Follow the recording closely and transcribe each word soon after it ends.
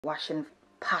washing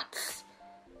pots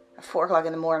at 4 o'clock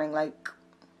in the morning. Like,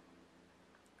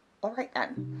 all right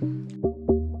then.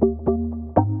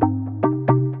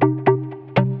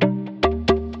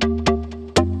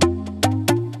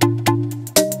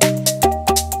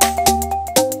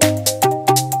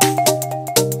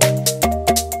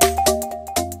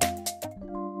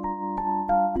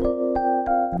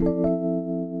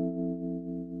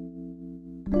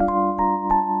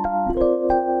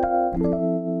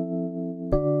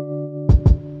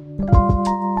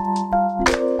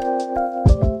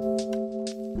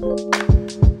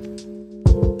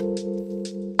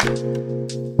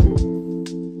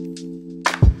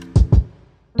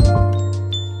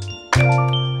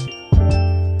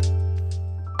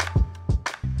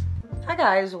 Hi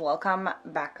guys, welcome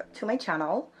back to my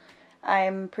channel.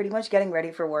 I'm pretty much getting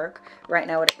ready for work right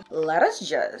now. Let us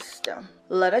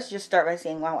just start by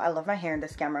saying, wow, I love my hair in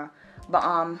this camera, but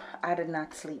I did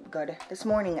not sleep good this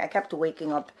morning. I kept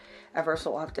waking up ever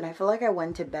so often. I feel like I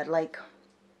went to bed like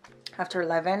after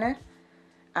 11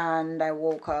 and I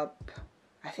woke up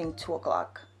I think 2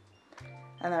 o'clock,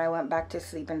 and then I went back to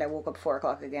sleep and I woke up 4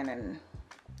 o'clock again. And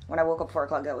when I woke up 4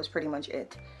 o'clock, that was pretty much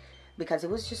it, because it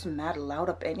was just mad loud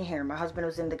up in here. My husband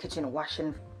was in the kitchen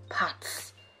washing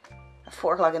pots at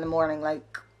 4 o'clock in the morning.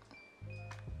 Like,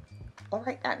 all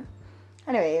right then.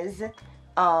 Anyways,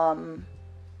 I'm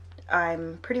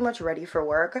pretty much ready for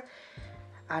work,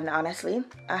 and honestly,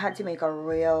 I had to make a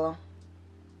real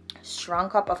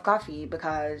strong cup of coffee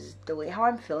because the way how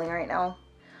I'm feeling right now,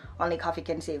 only coffee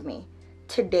can save me.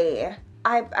 Today,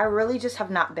 I really just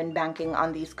have not been banking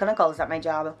on these clinicals that my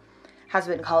job has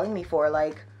been calling me for.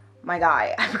 Like, my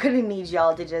guy, I'm gonna need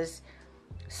y'all to just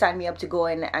sign me up to go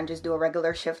in and just do a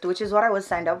regular shift, which is what I was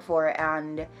signed up for.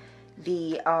 And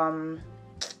the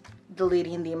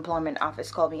lady in the employment office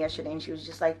called me yesterday and she was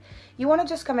just like, you want to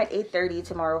just come at 8:30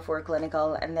 tomorrow for a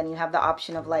clinical, and then you have the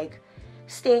option of like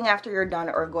staying after you're done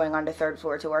or going on the 3rd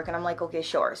floor to work. And I'm like, okay,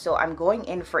 sure. So I'm going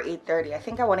in for 8:30. I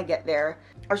think I want to get there.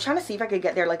 I was trying to see if I could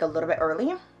get there like a little bit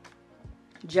early,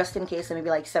 just in case, maybe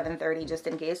like 7:30, just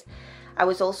in case. I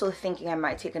was also thinking I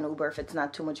might take an Uber if it's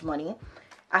not too much money.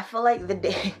 I feel like the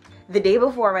day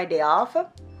before my day off,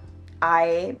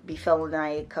 I be feeling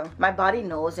like my body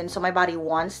knows, and so my body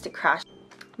wants to crash.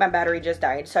 My battery just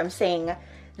died, so I'm saying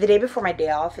the day before my day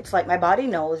off, it's like my body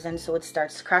knows, and so it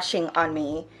starts crashing on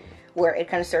me where it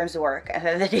concerns work. And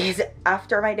then the days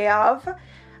after my day off,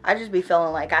 I just be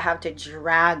feeling like I have to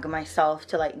drag myself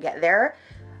to like get there.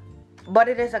 But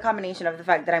it is a combination of the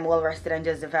fact that I'm well rested and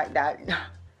just the fact that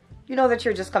you know that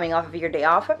you're just coming off of your day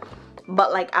off.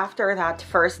 But like after that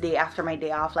first day after my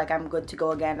day off, like I'm good to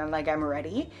go again and like I'm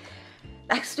ready.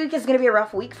 Next week is gonna be a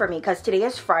rough week for me because today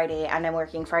is Friday and I'm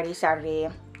working Friday, Saturday,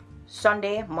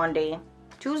 Sunday, Monday,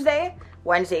 Tuesday,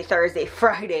 Wednesday, Thursday,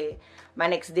 Friday. My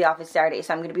next day off is Saturday,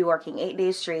 so I'm gonna be working 8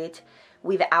 days straight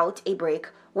without a break,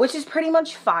 which is pretty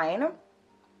much fine,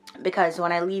 because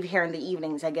when I leave here in the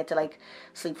evenings, I get to like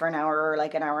sleep for an hour or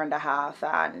like an hour and a half,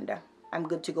 and I'm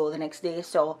good to go the next day.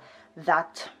 So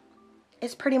that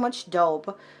is pretty much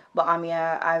dope. But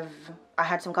yeah, I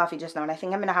had some coffee just now, and I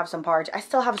think I'm gonna have some porridge. I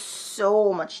still have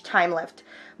so much time left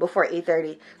before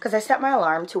 8:30 because I set my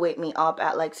alarm to wake me up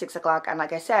at like 6 o'clock, and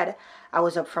like I said, I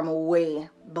was up from way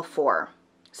before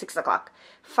 6 o'clock.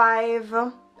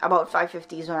 About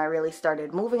 5:50 is when I really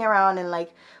started moving around and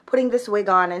like putting this wig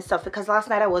on and stuff, because last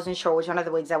night I wasn't sure which one of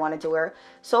the wigs I wanted to wear.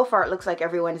 So far it looks like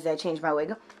every Wednesday I change my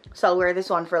wig, so I'll wear this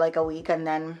one for like a week, and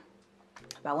then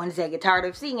by Wednesday I get tired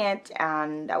of seeing it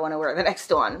and I want to wear the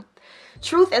next one.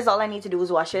 Truth is, all I need to do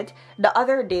is wash it. The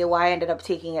other day why I ended up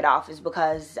taking it off is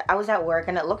because I was at work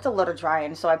and it looked a little dry,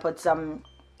 and so I put some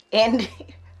in.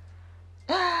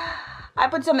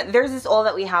 There's this oil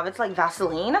that we have, it's like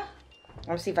Vaseline.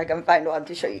 Let me see if I can find one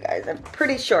to show you guys. I'm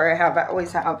pretty sure I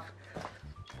always have.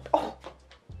 Oh,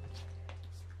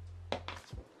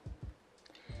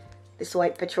 this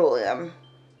white petroleum.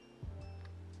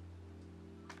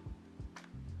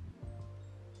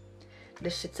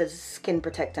 This shit says skin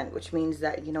protectant, which means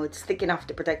that, you know, it's thick enough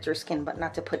to protect your skin but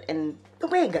not to put in the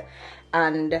wig.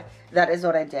 And that is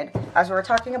what I did. As we were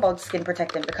talking about skin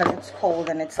protectant, because it's cold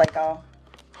and it's like a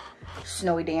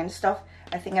snowy day and stuff,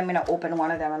 I think I'm gonna open one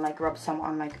of them and like rub some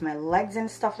on like my legs and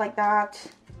stuff like that,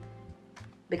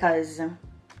 because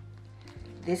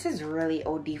this is really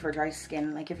OD for dry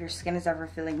skin. Like if your skin is ever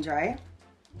feeling dry,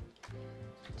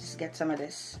 just get some of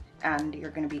this and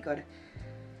you're gonna be good.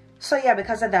 So yeah,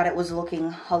 because of that, it was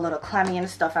looking a little clammy and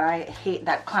stuff, and I hate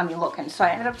that clammy look, and so I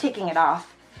ended up taking it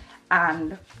off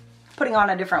and putting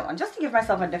on a different one just to give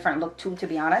myself a different look too, to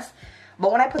be honest.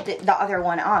 But when I put the other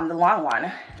one on, the long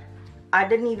one, I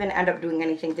didn't even end up doing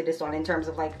anything to this one in terms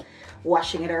of like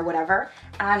washing it or whatever.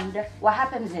 And what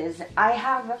happens is I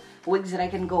have wigs that I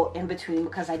can go in between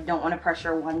because I don't want to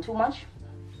pressure one too much.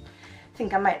 I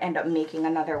think I might end up making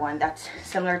another one that's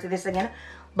similar to this again.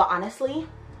 But honestly,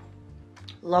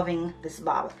 loving this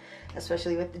bob,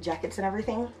 especially with the jackets and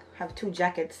everything. I have 2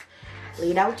 jackets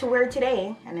laid out to wear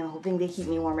today, and I'm hoping they keep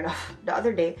me warm enough. The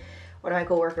other day, one of my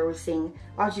coworkers was saying,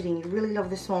 wow, Jadene, you really love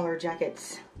the smaller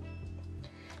jackets.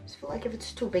 I just feel like if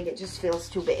it's too big, it just feels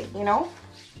too big, you know?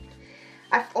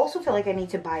 I also feel like I need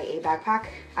to buy a backpack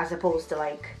as opposed to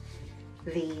like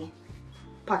the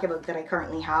pocketbook that I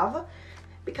currently have,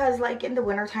 because like in the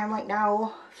winter time like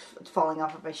now, it's falling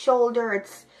off of my shoulder,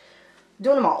 it's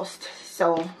doing the most.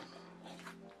 So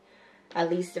at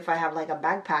least if I have like a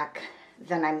backpack,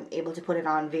 then I'm able to put it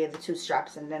on via the 2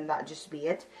 straps, and then that just be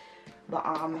it. But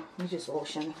let me just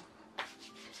lotion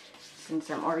since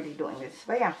I'm already doing this.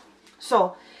 But yeah,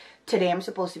 so today I'm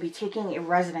supposed to be taking a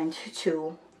resident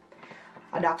to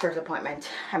a doctor's appointment.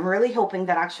 I'm really hoping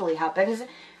that actually happens,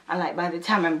 and like by the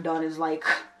time I'm done is like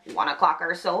 1 o'clock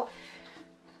or so.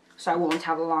 So I won't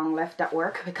have long left at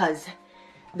work, because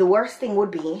the worst thing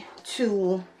would be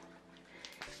to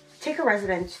take a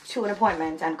resident to an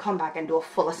appointment and come back and do a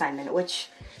full assignment, which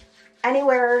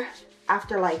anywhere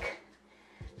after like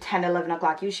 10, 11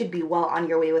 o'clock, you should be well on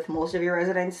your way with most of your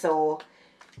residents. So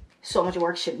much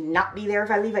work should not be there if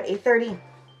I leave at 8:30.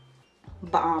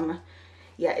 But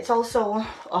yeah, it's also,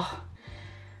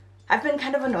 I've been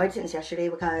kind of annoyed since yesterday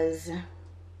because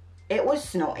it was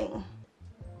snowing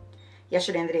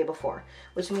yesterday and the day before,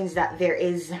 which means that there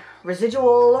is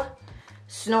residual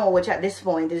snow, which at this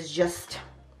point is just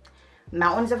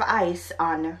mountains of ice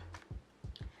on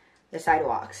the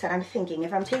sidewalks. And I'm thinking,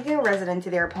 if I'm taking a resident to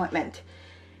their appointment,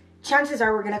 chances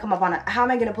are we're gonna come up on how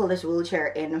am I gonna pull this wheelchair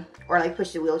in, or like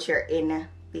push the wheelchair in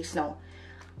the snow?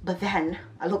 But then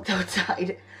I looked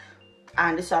outside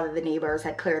and saw that the neighbors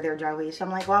had cleared their driveway. So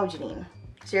I'm like, wow, Jadene,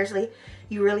 seriously,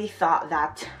 you really thought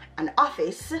that an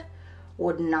office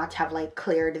would not have like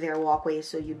cleared their walkway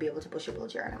so you'd be able to push a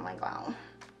wheelchair? And I'm like, wow,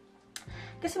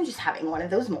 guess I'm just having one of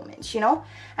those moments, you know?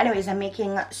 Anyways, I'm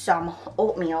making some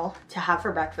oatmeal to have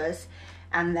for breakfast,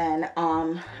 and then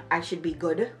I should be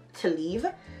good to leave.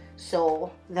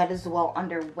 So that is well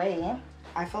underway.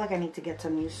 I feel like I need to get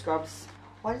some new scrubs.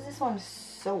 Why is this one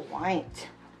so white?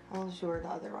 I was sure the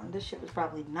other one. This shit was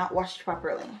probably not washed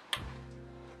properly.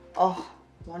 Oh,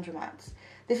 laundromats.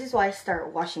 This is why I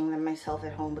start washing them myself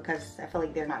at home, because I feel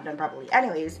like they're not done properly.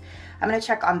 Anyways, I'm gonna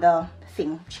check on the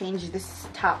thing, change this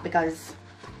top, because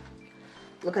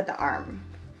look at the arm.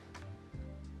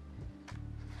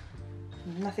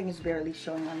 Nothing is barely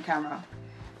showing on camera.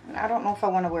 And I don't know if I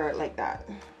want to wear it like that.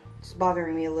 It's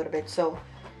bothering me a little bit, so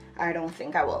I don't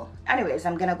think I will. Anyways,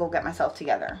 I'm gonna go get myself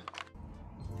together.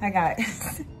 Hi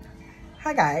guys.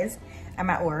 Hi guys. I'm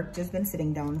at work, just been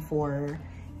sitting down for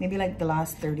maybe like the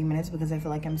last 30 minutes because I feel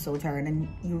like I'm so tired, and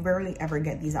you rarely ever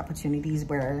get these opportunities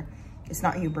where it's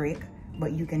not your break,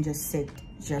 but you can just sit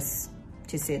just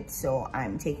to sit. So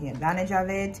I'm taking advantage of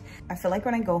it. I feel like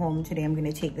when I go home today, I'm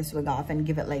gonna take this wig off and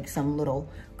give it like some little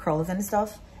curls and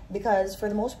stuff, because for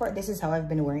the most part, this is how I've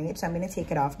been wearing it. So I'm gonna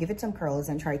take it off, give it some curls,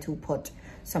 and try to put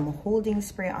some holding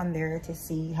spray on there to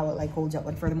see how it like holds up.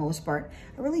 But for the most part,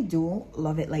 I really do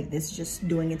love it like this, just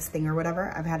doing its thing or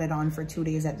whatever. I've had it on for 2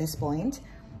 days at this point.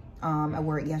 I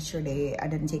wore it yesterday. I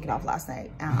didn't take it off last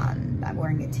night, and I'm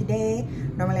wearing it today.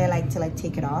 Normally I like to like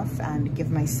take it off and give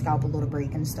my scalp a little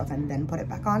break and stuff and then put it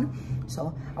back on.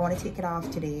 So I want to take it off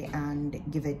today and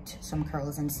give it some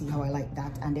curls and see how I like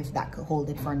that, and if that could hold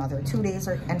it for another 2 days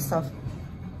and stuff,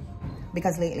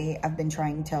 because lately I've been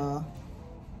trying to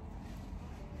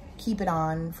keep it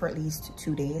on for at least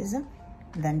 2 days,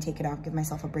 then take it off, give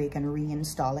myself a break, and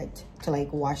reinstall it to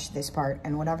like wash this part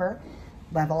and whatever.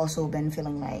 But I've also been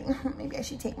feeling like maybe I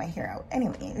should take my hair out.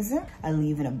 Anyways, I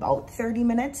leave in about 30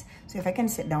 minutes. So if I can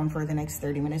sit down for the next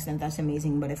 30 minutes, then that's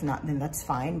amazing. But if not, then that's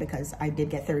fine, because I did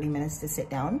get 30 minutes to sit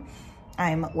down.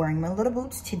 I'm wearing my little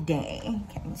boots today.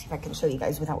 Okay, let me see if I can show you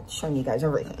guys without showing you guys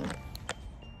everything.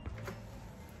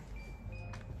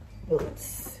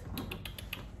 Boots.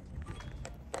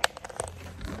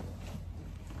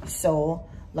 So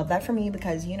love that for me,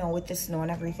 because you know, with the snow and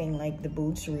everything, like the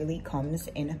boots really comes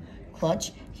in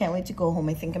clutch. Can't wait to go home.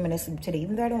 I think I'm gonna sleep today,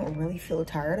 even though I don't really feel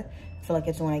tired. I feel like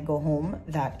it's when I go home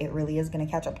that it really is gonna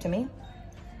catch up to me.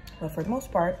 But for the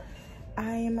most part,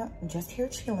 I'm just here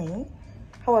chilling.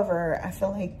 However, I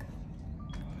feel like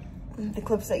the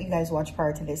clips that you guys watch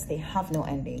prior to this, they have no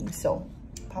ending. So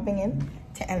popping in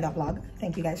to end that vlog.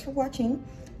 Thank you guys for watching.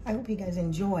 I hope you guys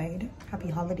enjoyed. Happy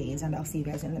holidays, and I'll see you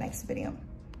guys in the next video.